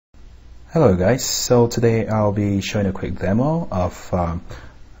Hello guys, so today I'll be showing a quick demo of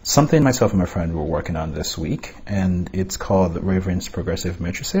something myself and my friend were working on this week, and it's called Raven's Progressive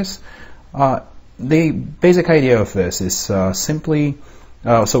Matrices. The basic idea of this is simply,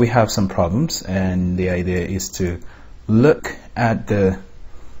 so we have some problems, and the idea is to look at the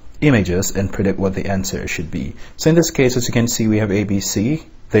images and predict what the answer should be. So in this case, as you can see, we have ABC.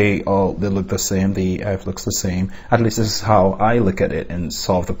 They look the same, the F looks the same. At least this is how I look at it and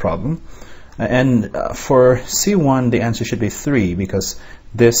solve the problem. And for C1, the answer should be 3 because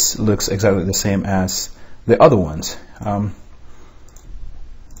this looks exactly the same as the other ones.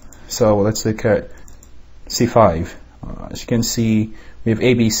 So let's look at C5. As you can see, we have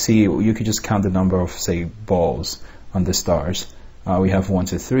ABC. You could just count the number of, say, balls on the stars. We have 1,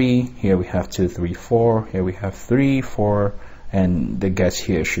 2, 3. Here we have 2, 3, 4. Here we have 3, 4. And the guess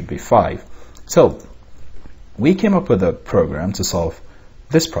here should be 5. So we came up with a program to solve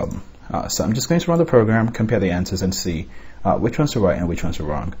this problem. So I'm just going to run the program, compare the answers, and see which ones are right and which ones are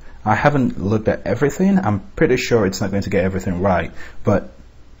wrong. I haven't looked at everything. I'm pretty sure it's not going to get everything right, but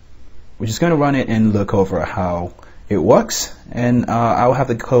we're just going to run it and look over how it works. And I'll have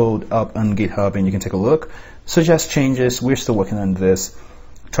the code up on GitHub, and you can take a look. Suggest changes. We're still working on this,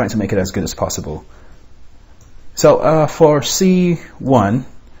 trying to make it as good as possible. So for C1,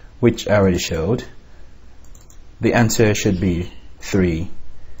 which I already showed, the answer should be 3.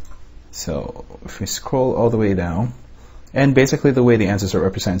 So if we scroll all the way down, and basically the way the answers are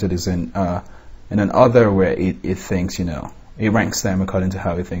represented is in an other where it thinks, it ranks them according to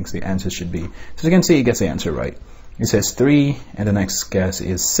how it thinks the answer should be. So you can see it gets the answer right. It says 3, and the next guess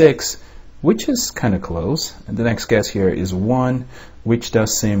is 6, which is kind of close. And the next guess here is 1, which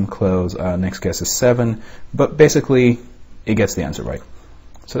does seem close. Next guess is 7, but basically it gets the answer right.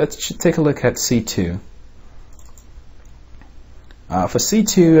 So let's take a look at C2. For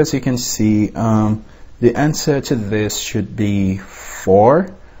C2, as you can see, the answer to this should be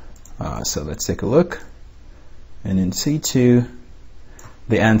 4. So let's take a look. And in C2,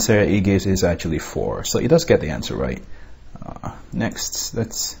 the answer it gives is actually 4. So it does get the answer right. Next,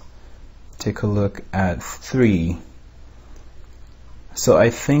 let's take a look at 3. So I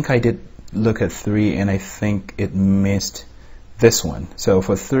think I did look at 3, and I think it missed this one. So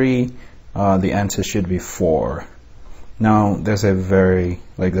for 3, the answer should be 4. Now there's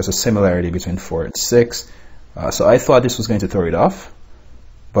a similarity between 4 and 6. So I thought this was going to throw it off,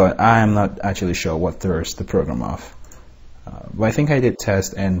 but I'm not actually sure what throws the program off. But I think I did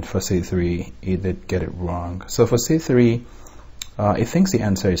test, and for C3, it did get it wrong. So for C3, it thinks the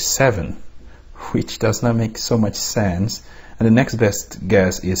answer is 7, which does not make so much sense. And the next best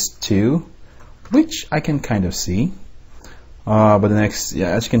guess is 2, which I can kind of see. But the next,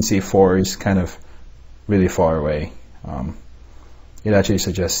 as you can see, 4 is kind of really far away. It actually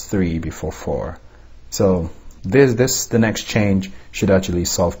suggests 3 before 4. So the next change should actually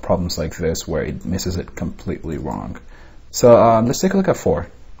solve problems like this where it misses it completely wrong. So let's take a look at 4.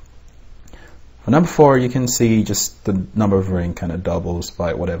 For number 4, you can see just the number of ring kind of doubles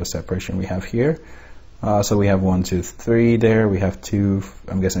by whatever separation we have here. So we have 1, 2, 3 there. We have 2,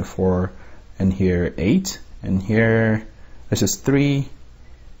 I'm guessing 4, and here 8. And here, this is 3.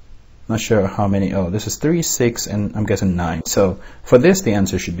 Not sure how many. Oh, this is 3, 6, and I'm guessing 9. So for this, the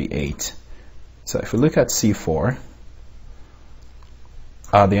answer should be 8. So if we look at C4,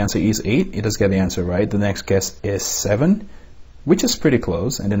 the answer is 8. It does get the answer right. The next guess is 7, which is pretty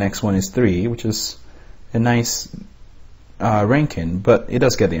close. And the next one is 3, which is a nice ranking, but it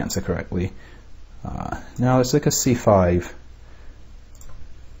does get the answer correctly. Now let's look at C5.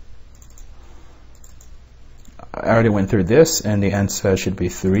 I already went through this, and the answer should be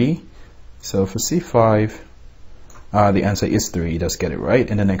 3. So for C5, the answer is 3. It does get it right.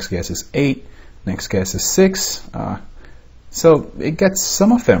 And the next guess is 8. Next guess is 6. So it gets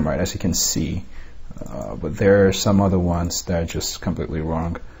some of them right, as you can see. But there are some other ones that are just completely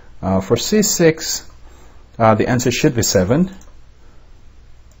wrong. For C6, the answer should be 7.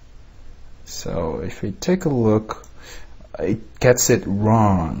 So if we take a look, it gets it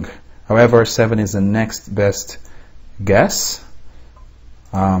wrong. However, 7 is the next best guess.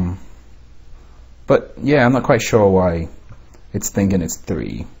 But yeah, I'm not quite sure why it's thinking it's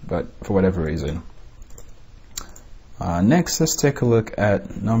 3, but for whatever reason. Next, let's take a look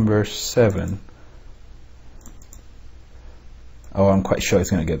at number 7. Oh, I'm quite sure it's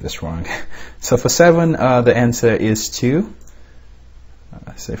going to get this wrong. So for 7, the answer is 2.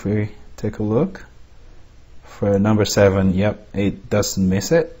 So if we take a look, for number 7, yep, it does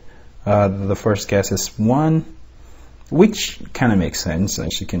miss it. The first guess is 1, which kind of makes sense.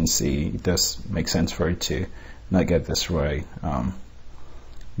 As you can see, it does make sense for it to not get this right.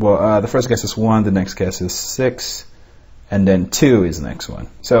 Well, the first guess is 1, the next guess is 6, and then 2 is the next one.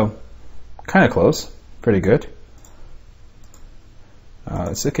 So, kind of close. Pretty good.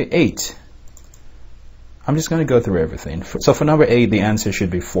 Let's look at 8. I'm just going to go through everything. So for number 8, the answer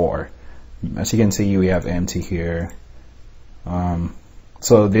should be 4. As you can see, we have empty here.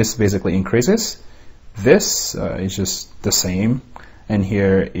 So this basically increases. This is just the same. And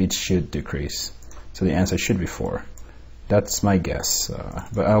here it should decrease. So the answer should be 4. That's my guess.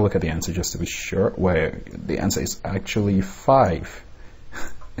 But I'll look at the answer just to be sure. Where the answer is actually 5.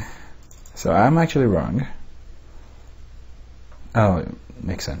 So I'm actually wrong. Oh, it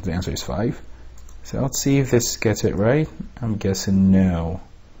makes sense. The answer is 5. So let's see if this gets it right. I'm guessing no.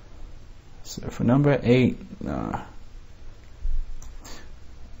 So for number 8,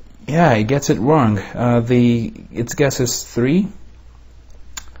 yeah, it gets it wrong. Its guess is 3.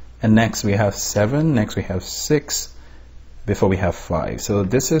 And next we have 7. Next we have 6. Before we have 5. So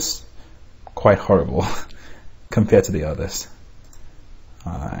this is quite horrible compared to the others.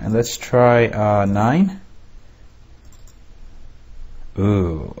 And let's try 9.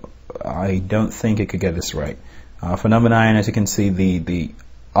 Ooh, I don't think it could get this right. For number 9, as you can see, the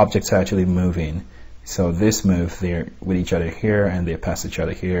objects are actually moving. So this move, they're with each other here, and they pass each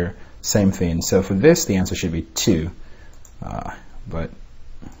other here. Same thing. So for this, the answer should be 2. But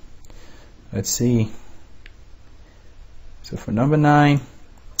let's see. So for number 9,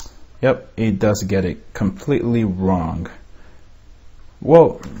 yep, it does get it completely wrong.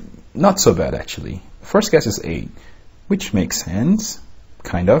 Well, not so bad actually. First guess is 8, which makes sense,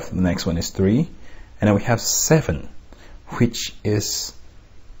 kind of. The next one is 3, and then we have 7, which is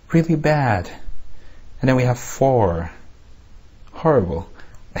really bad. And then we have 4, horrible.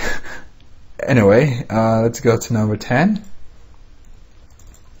 Anyway, let's go to number 10.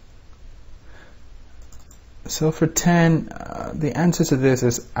 So for 10, the answer to this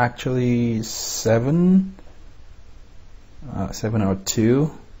is actually 7. 7 or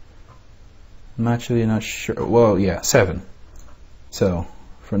 2. I'm actually not sure. Well, yeah, 7. So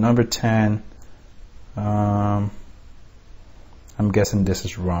for number 10, I'm guessing this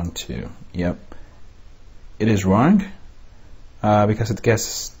is wrong too. Yep, it is wrong because it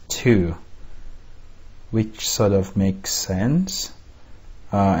guesses 2, which sort of makes sense.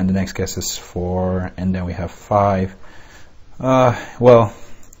 And the next guess is 4, and then we have 5. Well,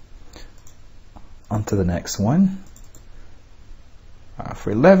 on to the next one.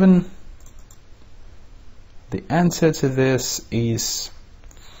 For 11, the answer to this is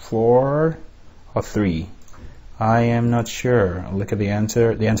 4 or 3. I am not sure. I'll look at the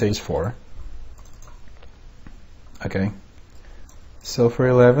answer. The answer is 4. Okay. So for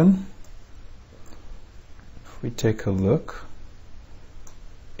 11, if we take a look,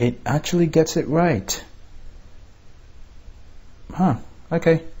 it actually gets it right. Huh.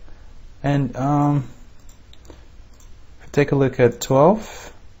 Okay. And if we take a look at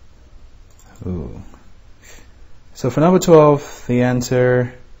 12. Ooh. So for number 12, the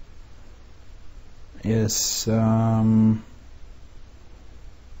answer is oh,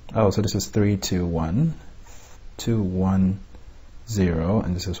 so this is 3, 2, 1, 2, 1, 0,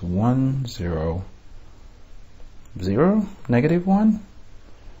 and this is 1, 0, 0, negative 1.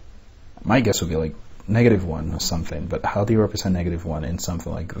 My guess would be like negative 1 or something, but how do you represent negative 1 in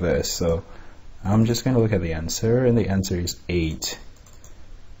something like this? So I'm just going to look at the answer, and the answer is 8.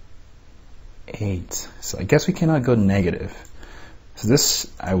 8. So I guess we cannot go negative. So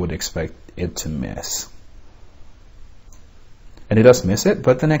this, I would expect it to miss. And it does miss it,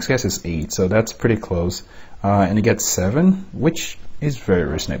 but the next guess is 8, so that's pretty close. And it gets 7, which is very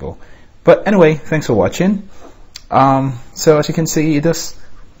reasonable. But anyway, thanks for watching. So as you can see, it does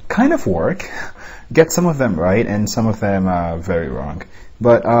kind of work. Get some of them right, and some of them are very wrong.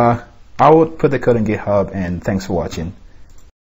 But I would put the code in GitHub, and thanks for watching.